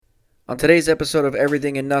On today's episode of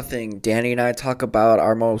Everything and Nothing, Danny and I talk about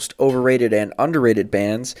our most overrated and underrated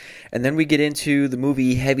bands, and then we get into the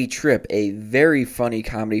movie Heavy Trip, a very funny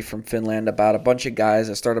comedy from Finland about a bunch of guys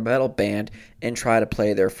that start a metal band and try to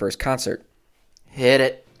play their first concert. Hit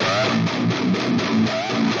it.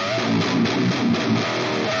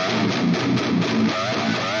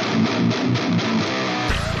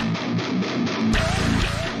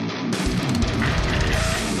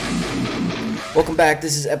 Welcome back.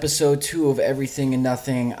 This is episode 2 of Everything and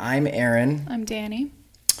Nothing. I'm Aaron. I'm Danny.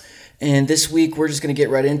 And this week we're just going to get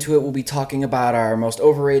right into it. We'll be talking about our most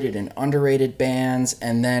overrated and underrated bands.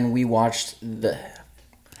 And then we watched the...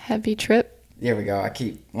 Heavy Trip. There we go. I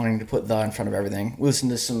keep wanting to put the in front of everything. We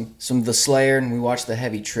listened to some The Slayer and we watched the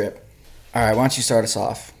Heavy Trip. All right, why don't you start us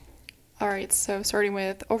off? All right, so starting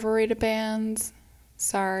with overrated bands.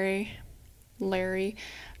 Sorry, Larry.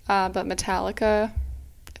 But Metallica...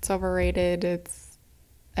 It's overrated.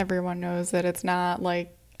 Everyone knows that it's not,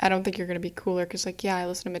 like, I don't think you're going to be cooler because, like, yeah, I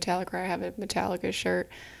listen to Metallica, I have a Metallica shirt.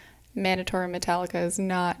 Mandatory Metallica is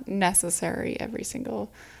not necessary every single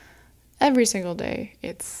day.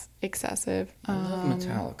 It's excessive. I love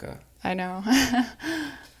Metallica. I know.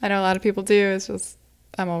 I know a lot of people do. It's just,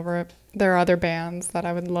 I'm over it. There are other bands that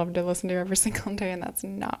I would love to listen to every single day, and that's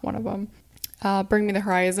not one of them. Bring Me the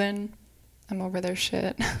Horizon. I'm over their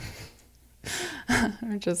shit.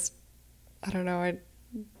 I don't know, I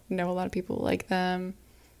know a lot of people like them.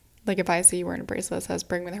 Like, if I see you wearing a bracelet that says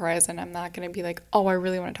Bring Me the Horizon, I'm not going to be like, oh, I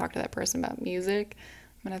really want to talk to that person about music.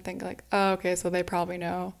 I'm going to think like, oh, okay, so they probably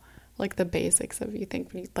know, like, the basics of, you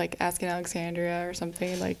think, like, Asking Alexandria or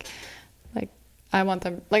something, like, I want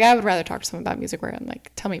them, like, I would rather talk to someone about music where I'm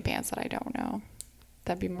like, tell me bands that I don't know.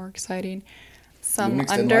 That'd be more exciting. Some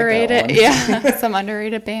underrated, yeah, some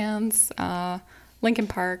underrated bands, Linkin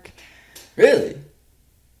Park. Really?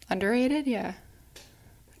 Underrated? Yeah.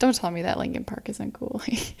 Don't tell me that Linkin Park isn't cool.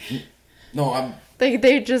 No, I'm...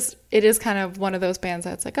 They just... It is kind of one of those bands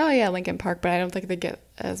that's like, oh yeah, Linkin Park, but I don't think they get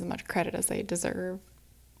as much credit as they deserve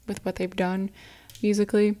with what they've done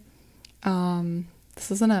musically.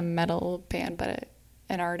 This isn't a metal band, but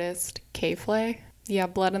an artist, K-Flay. Yeah,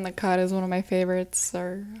 Blood in the Cut is one of my favorites,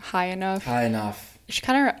 or High Enough. High Enough. She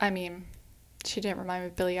kind of... I mean, she didn't remind me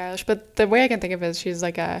of Billie Eilish, but the way I can think of it is she's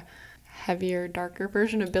like a heavier, darker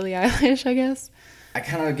version of Billie Eilish, I guess. I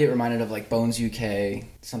kind of get reminded of like Bones UK,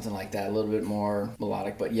 something like that, a little bit more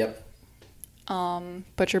melodic, but yep.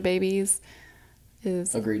 Butcher Babies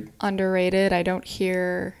is agreed. Underrated. I don't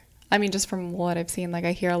hear, I mean, just from what I've seen, like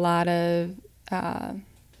I hear a lot of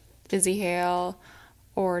Izzy Hale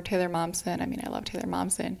or Taylor Momsen. I mean, I love Taylor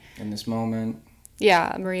Momsen. In This Moment.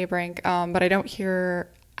 Yeah, Maria Brink. But I don't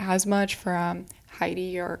hear as much from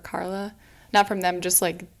Heidi or Carla. Not from them, just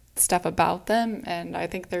like stuff about them, and I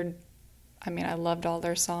think I loved all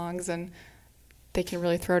their songs, and they can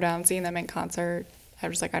really throw down. Seeing them in concert, I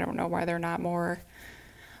was like, I don't know why they're not more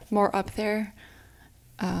up there.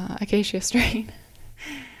 Acacia Strain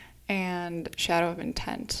and Shadow of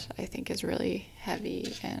Intent, I think, is really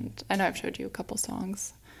heavy, and I know I've showed you a couple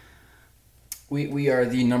songs. We are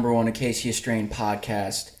the number one Acacia Strain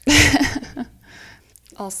podcast.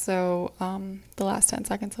 Also, The Last 10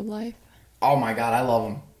 Seconds of Life. Oh my god, I love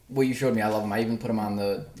them. Well, you showed me, I love them. I even put them on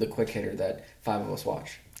the quick hitter that 5 of us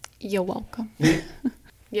watch. You're welcome.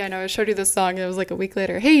 Yeah, I know. I showed you this song, and it was like a week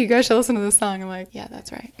later. Hey, you guys should listen to this song. I'm like, yeah,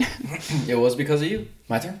 that's right. It was because of you.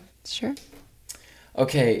 My turn? Sure.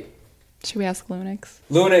 Okay. Should we ask Lunix?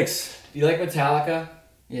 Lunix, do you like Metallica?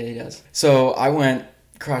 Yeah, he does. So I went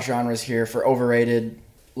cross genres here for overrated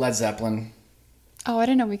Led Zeppelin. Oh, I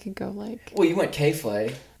didn't know we could go like... Well, you went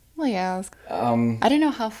K-Flay. Well, yeah. I didn't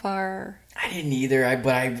know how far... I didn't either,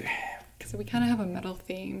 Because we kind of have a metal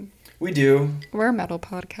theme. We do. We're a metal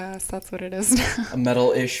podcast. That's what it is now. A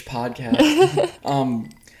metal-ish podcast.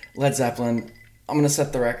 Led Zeppelin. I'm going to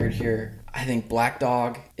set the record here. I think Black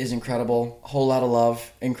Dog is incredible. Whole Lotta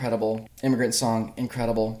Love, incredible. Immigrant Song,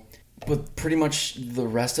 incredible. But pretty much the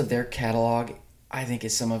rest of their catalog, I think,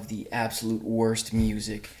 is some of the absolute worst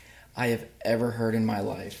music I have ever heard in my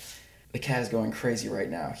life. The cat is going crazy right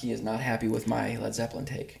now. He is not happy with my Led Zeppelin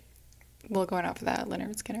take. Well, going off of that,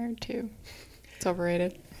 Leonard Skinner, too. It's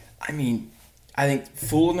overrated. I mean, I think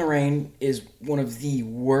Fool in the Rain is one of the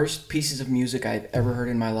worst pieces of music I've ever heard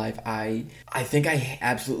in my life. I think I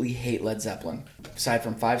absolutely hate Led Zeppelin, aside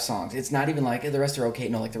from 5 songs. It's not even like the rest are okay.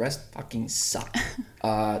 No, like the rest fucking suck.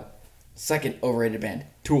 Second overrated band,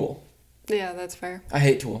 Tool. Yeah, that's fair. I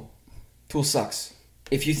hate Tool. Tool sucks.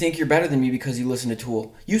 If you think you're better than me because you listen to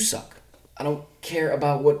Tool, you suck. I don't care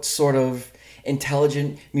about what sort of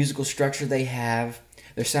intelligent musical structure they have.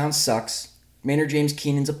 Their sound sucks. Maynard James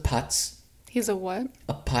Keenan's a putz. He's a what?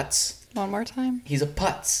 A putz. One more time. He's a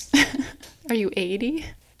putz. Are you 80?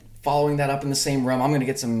 Following that up in the same realm, I'm going to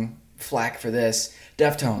get some flack for this.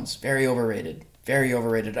 Deftones, very overrated. Very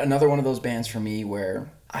overrated. Another one of those bands for me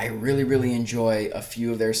where I really, really enjoy a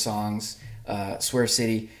few of their songs. Swerve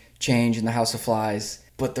City, Change, and The House of Flies.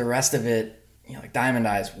 But the rest of it, like Diamond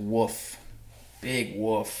Eyes, woof. Big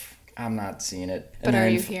woof. I'm not seeing it. But are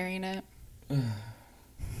you hearing it? And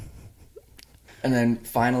then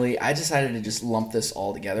finally, I decided to just lump this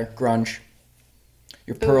all together. Grunge.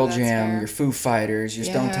 Your Pearl Jam, fair. your Foo Fighters, your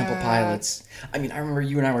Stone Temple Pilots. I mean, I remember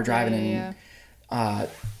you and I were driving in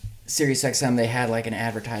Sirius XM. They had like an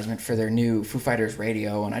advertisement for their new Foo Fighters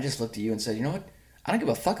radio. And I just looked at you and said, you know what? I don't give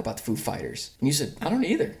a fuck about the Foo Fighters. And you said, I don't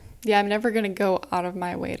either. Yeah, I'm never going to go out of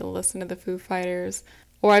my way to listen to the Foo Fighters.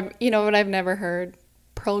 Or, I've never heard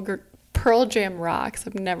Pearl Jam rocks.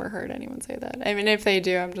 I've never heard anyone say that. I mean, if they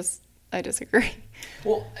do, I disagree.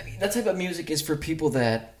 Well, I mean, that type of music is for people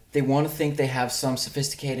that they want to think they have some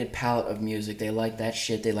sophisticated palette of music. They like that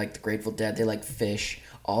shit. They like the Grateful Dead. They like Fish.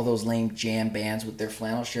 All those lame jam bands with their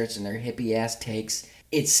flannel shirts and their hippie-ass takes.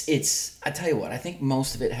 I tell you what, I think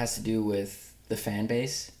most of it has to do with the fan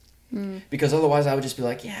base. Because otherwise I would just be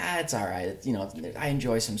like, yeah, it's all right. I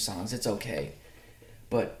enjoy some songs. It's okay.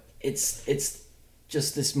 But it's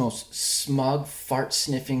just this most smug,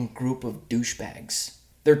 fart-sniffing group of douchebags.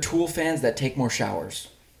 They're Tool fans that take more showers.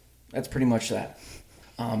 That's pretty much that.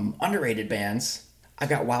 Underrated bands. I've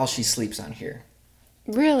got While She Sleeps on here.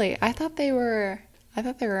 Really? I thought they were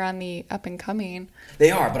on the up and coming.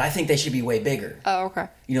 They are, but I think they should be way bigger. Oh, okay.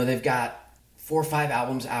 They've got 4 or 5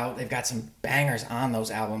 albums out. They've got some bangers on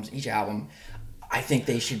those albums. Each album, I think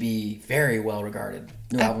they should be very well regarded.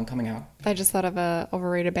 New album coming out. I just thought of a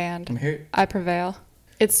overrated band. I'm here. I Prevail.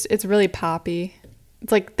 It's really poppy.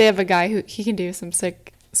 It's like they have a guy who he can do some sick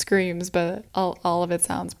screams, but all of it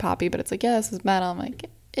sounds poppy. But it's like, yeah, this is metal. I'm like,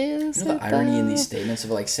 is it the irony in though? these statements of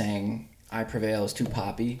like saying I Prevail is too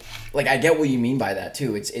poppy? Like, I get what you mean by that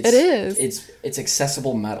too. It is. It's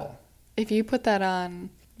accessible metal. If you put that on,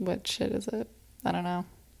 what shit is it? I don't know.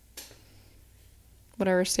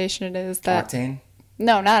 Whatever station it is. Octane?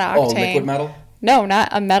 No, not Octane. Oh, Liquid Metal? No, not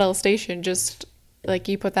a metal station. Just like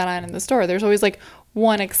you put that on in the store. There's always like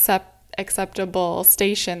one acceptable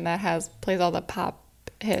station that plays all the pop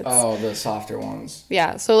hits. Oh, the softer ones.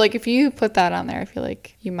 Yeah, so like if you put that on there, I feel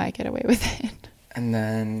like you might get away with it. And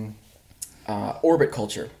then Orbit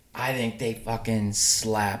Culture. I think they fucking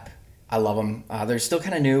slap. I love them. They're still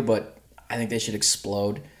kind of new, but I think they should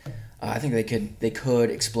explode. I think they could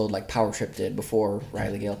explode like Power Trip did before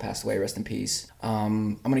Riley Gale passed away. Rest in peace.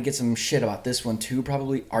 I'm gonna get some shit about this one too.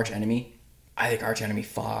 Probably Arch Enemy. I think Arch Enemy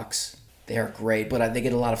Fox. They are great, but they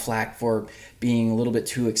get a lot of flack for being a little bit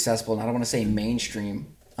too accessible. And I don't want to say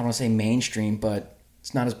mainstream. But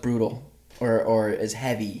it's not as brutal or as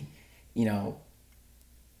heavy. They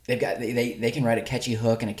can write a catchy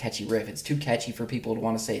hook and a catchy riff. It's too catchy for people to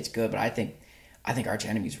want to say it's good, but I think Arch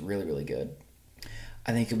Enemy's really, really good.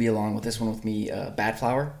 I think you'll be along with this one with me, Bad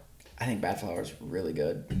Flower. I think Bad Flower is really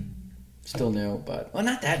good. Still new, but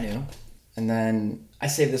not that new. And then I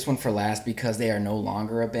saved this one for last because they are no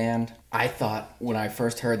longer a band. I thought when I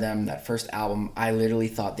first heard them, that first album, I literally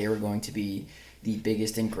thought they were going to be the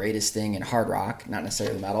biggest and greatest thing in hard rock, not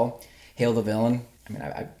necessarily metal. Hail the Villain. I mean,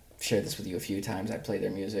 I've shared this with you a few times. I played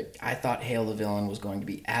their music. I thought Hail the Villain was going to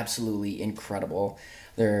be absolutely incredible.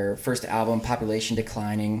 Their first album, Population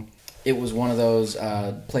Declining, it was one of those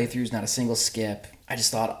playthroughs, not a single skip. I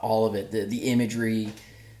just thought all of it, the imagery,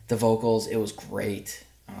 the vocals, it was great.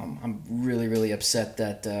 I'm really, really upset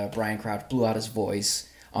that Brian Crouch blew out his voice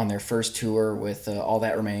on their first tour with All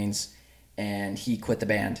That Remains, and he quit the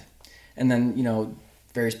band. And then,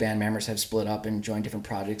 various band members have split up and joined different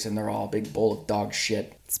projects, and they're all a big bowl of dog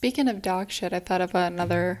shit. Speaking of dog shit, I thought of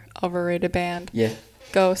another overrated band. Yeah.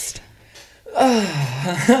 Ghost.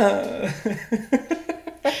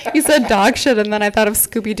 You said dog shit, and then I thought of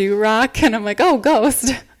Scooby-Doo rock, and I'm like, oh,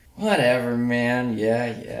 Ghost. Whatever, man.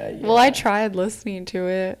 Yeah. Well, I tried listening to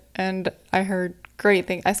it, and I heard great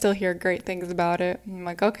things. I still hear great things about it. I'm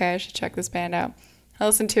like, okay, I should check this band out. I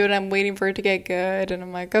listened to it, and I'm waiting for it to get good, and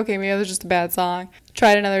I'm like, okay, maybe it was just a bad song.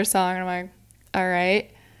 Tried another song, and I'm like, all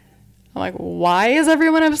right. I'm like, why is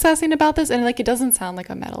everyone obsessing about this? And, it doesn't sound like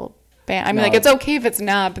a metal band. I mean, it's okay if it's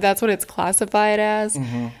not, but that's what it's classified as.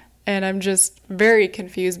 Mm-hmm. And I'm just very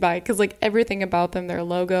confused by it, because, everything about them, their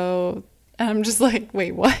logo, and I'm just like,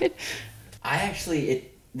 wait, what?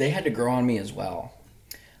 They had to grow on me as well.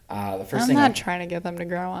 I'm not trying to get them to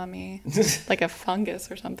grow on me. Like a fungus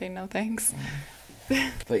or something, no thanks.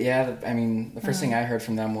 But yeah, the first thing I heard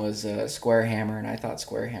from them was Square Hammer, and I thought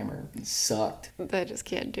Square Hammer sucked. I just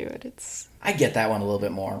can't do it. I get that one a little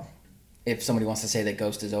bit more. if somebody wants to say that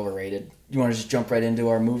Ghost is overrated. You want to just jump right into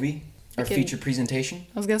our movie? Our feature presentation?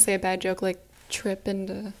 I was going to say a bad joke like trip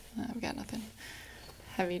into... No, I've got nothing.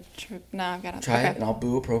 Heavy trip. No, I've got nothing. Try it and I'll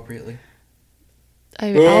boo appropriately.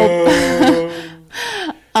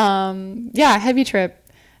 Yeah, Heavy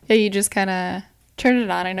Trip. Yeah, you just kind of turn it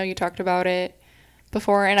on. I know you talked about it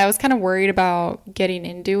before, and I was kind of worried about getting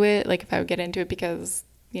into it, like if I would get into it because,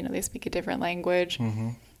 you know, they speak a different language. Mm-hmm.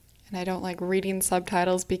 And I don't like reading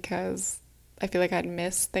subtitles because I feel like I'd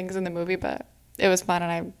miss things in the movie, but it was fun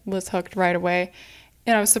and I was hooked right away.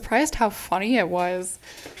 And I was surprised how funny it was.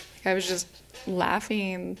 Like, I was just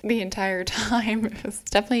laughing the entire time. It was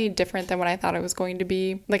definitely different than what I thought it was going to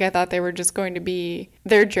be. Like, I thought they were just going to be,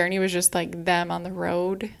 their journey was just like them on the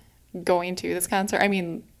road going to this concert. I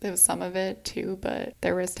mean, there was some of it too, but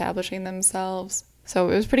they were establishing themselves. So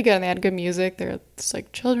it was pretty good, and they had good music. They're just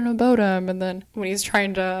like Children of Bodom, and then when he's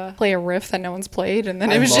trying to play a riff that no one's played, and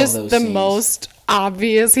then it was just the most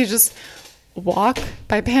obvious. He just Walk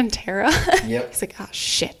by Pantera. Yep. He's like, oh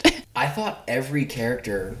shit. I thought every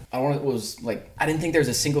character, I didn't think there was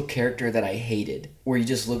a single character that I hated. Where you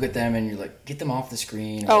just look at them and you're like, get them off the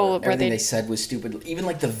screen. Everything they said was stupid. Even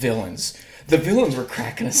like the villains. The villains were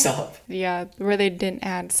cracking us up. Yeah, where they didn't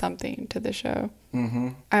add something to the show. Mm-hmm.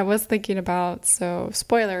 I was thinking about, so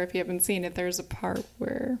spoiler if you haven't seen it, there's a part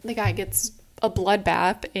where the guy gets a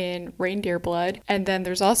bloodbath in reindeer blood. And then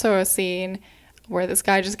there's also a scene where this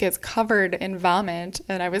guy just gets covered in vomit.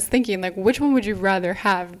 And I was thinking, like, which one would you rather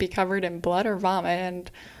have, be covered in blood or vomit?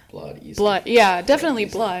 And blood, easily. Blood, yeah, definitely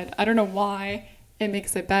blood. I don't know why it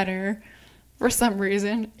makes it better for some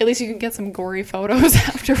reason. At least you can get some gory photos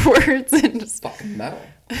afterwards. And just... fucking metal.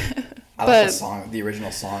 I like the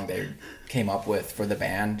original song they came up with for the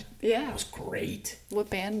band. Yeah. It was great. What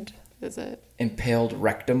band is it? Impaled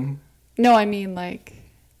Rectum. No, I mean, like...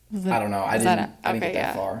 I don't know. I didn't get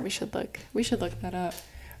that far. We should look that up.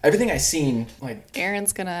 Everything I seen, like...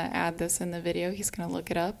 Aaron's going to add this in the video. He's going to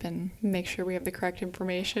look it up and make sure we have the correct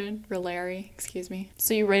information. For Larry, excuse me.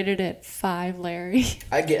 So you rated it 5, Larry.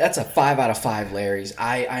 That's a 5 out of 5 Larrys.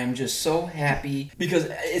 I am just so happy because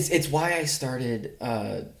it's why I started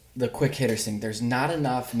the quick hitters thing. There's not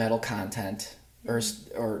enough metal content or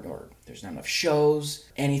there's not enough shows,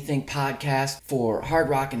 anything, podcasts for hard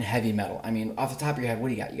rock and heavy metal. I mean, off the top of your head, what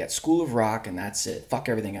do you got? You got School of Rock, and that's it. Fuck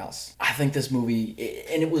everything else. I think this movie,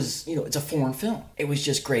 and it was, it's a foreign film. It was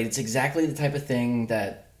just great. It's exactly the type of thing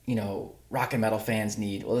that, rock and metal fans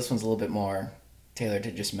need. Well, this one's a little bit more tailored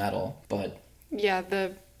to just metal, but... Yeah,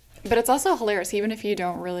 but it's also hilarious, even if you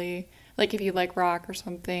don't really, like, if you like rock or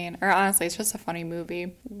something, or honestly, it's just a funny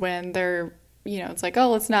movie when they're... it's like,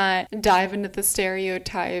 oh, let's not dive into the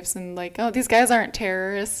stereotypes and like, oh, these guys aren't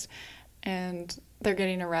terrorists and they're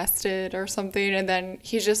getting arrested or something. And then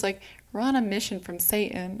he's just like, we're on a mission from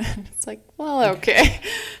Satan. And it's like, well, okay.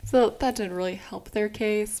 So that didn't really help their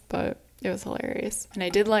case, but it was hilarious. And I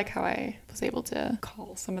did like how I was able to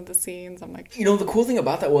call some of the scenes. I'm like... the cool thing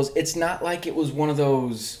about that was it's not like it was one of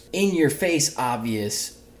those in-your-face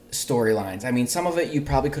obvious storylines. I mean, some of it you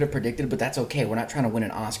probably could have predicted, but that's okay. We're not trying to win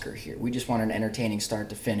an Oscar here. We just want an entertaining start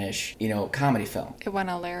to finish, comedy film. It won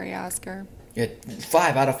a Larry Oscar.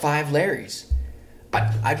 5 out of 5 Larrys.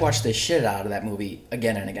 I'd watch the shit out of that movie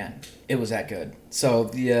again and again. It was that good. So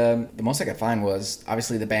the most I could find was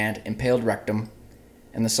obviously the band Impaled Rectum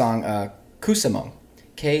and the song Kusamo.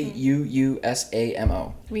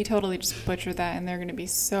 Kuusamo. We totally just butchered that and they're going to be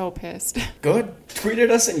so pissed. Good. Tweet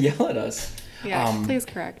at us and yell at us. Yeah, please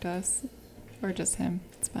correct us. Or just him.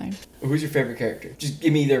 It's fine. Who's your favorite character? Just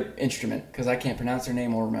give me their instrument, because I can't pronounce their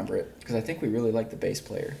name or remember it. Because I think we really like the bass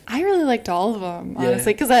player. I really liked all of them,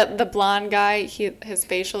 honestly. Because the blonde guy, his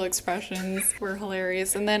facial expressions were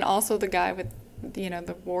hilarious. And then also the guy with,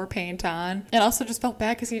 the war paint on. And also just felt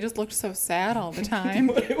bad because he just looked so sad all the time.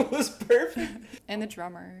 But it was perfect. And the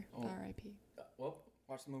drummer, R.I.P. Well,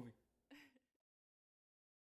 watch the movie.